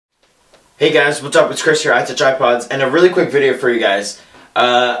Hey guys, what's up? It's Chris here, iTouchiPodz, and a really quick video for you guys.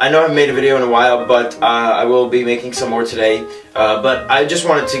 I know I haven't made a video in a while, but I will be making some more today. But I just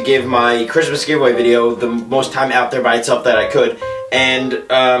wanted to give my Christmas giveaway video the most time out there by itself that I could. And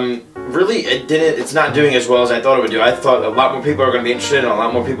really, it's not doing as well as I thought it would do. I thought a lot more people are going to be interested, and a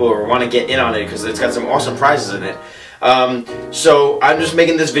lot more people want to get in on it because it's got some awesome prizes in it. So I'm just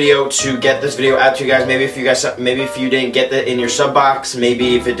making this video to get this video out to you guys. Maybe if you didn't get that in your sub box,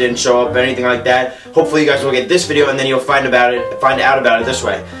 maybe if it didn't show up, anything like that. Hopefully you guys will get this video, and then you'll find out about it this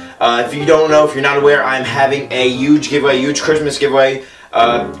way. If you don't know, if you're not aware, I'm having a huge giveaway, huge Christmas giveaway.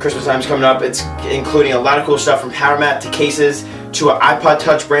 Christmas time's coming up. It's including a lot of cool stuff from power mat to cases to an iPod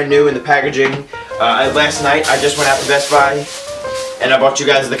Touch brand new in the packaging. Last night I just went out to Best Buy and I bought you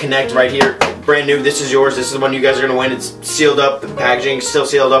guys the Kinect right here. Brand new. This is yours. This is the one you guys are going to win. It's sealed up. The packaging is still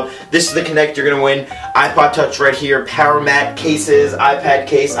sealed up. This is the Kinect you're going to win. iPod Touch right here. Power mat cases, iPad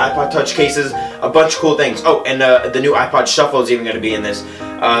case, iPod Touch cases, a bunch of cool things. Oh, and the new iPod Shuffle is even going to be in this.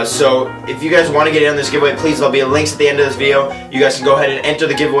 So if you guys want to get in on this giveaway, please, there'll be links at the end of this video. You guys can go ahead and enter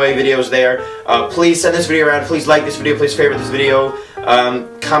the giveaway videos there. Please send this video around. Please like this video. Please favorite this video.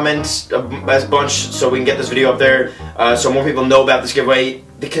 Comment a bunch so we can get this video up there so more people know about this giveaway.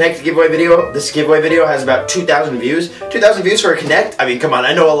 The Kinect giveaway video, this giveaway video has about 2,000 views. 2,000 views for a Kinect? I mean, come on,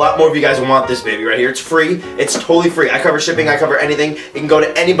 I know a lot more of you guys want this baby right here. It's free. It's totally free. I cover shipping. I cover anything. It can go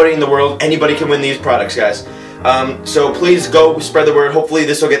to anybody in the world. Anybody can win these products, guys. So please go spread the word. Hopefully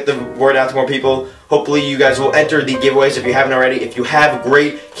this will get the word out to more people. Hopefully you guys will enter the giveaways if you haven't already. If you have,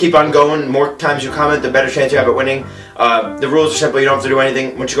 great. Keep on going. The more times you comment, the better chance you have at winning. The rules are simple. You don't have to do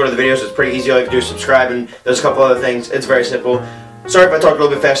anything. Once you go to the videos, it's pretty easy. All you have to do is subscribe, and there's a couple other things. It's very simple. Sorry if I talked a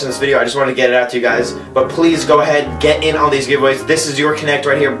little bit fast in this video. I just wanted to get it out to you guys. But please go ahead, get in on these giveaways. This is your Kinect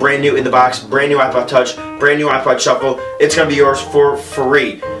right here, brand new in the box, brand new iPod Touch, brand new iPod Shuffle. It's going to be yours for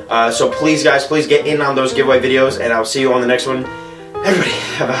free. So please, guys, please get in on those giveaway videos, and I'll see you on the next one. Everybody,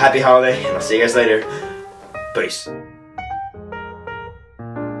 have a happy holiday, and I'll see you guys later. Peace.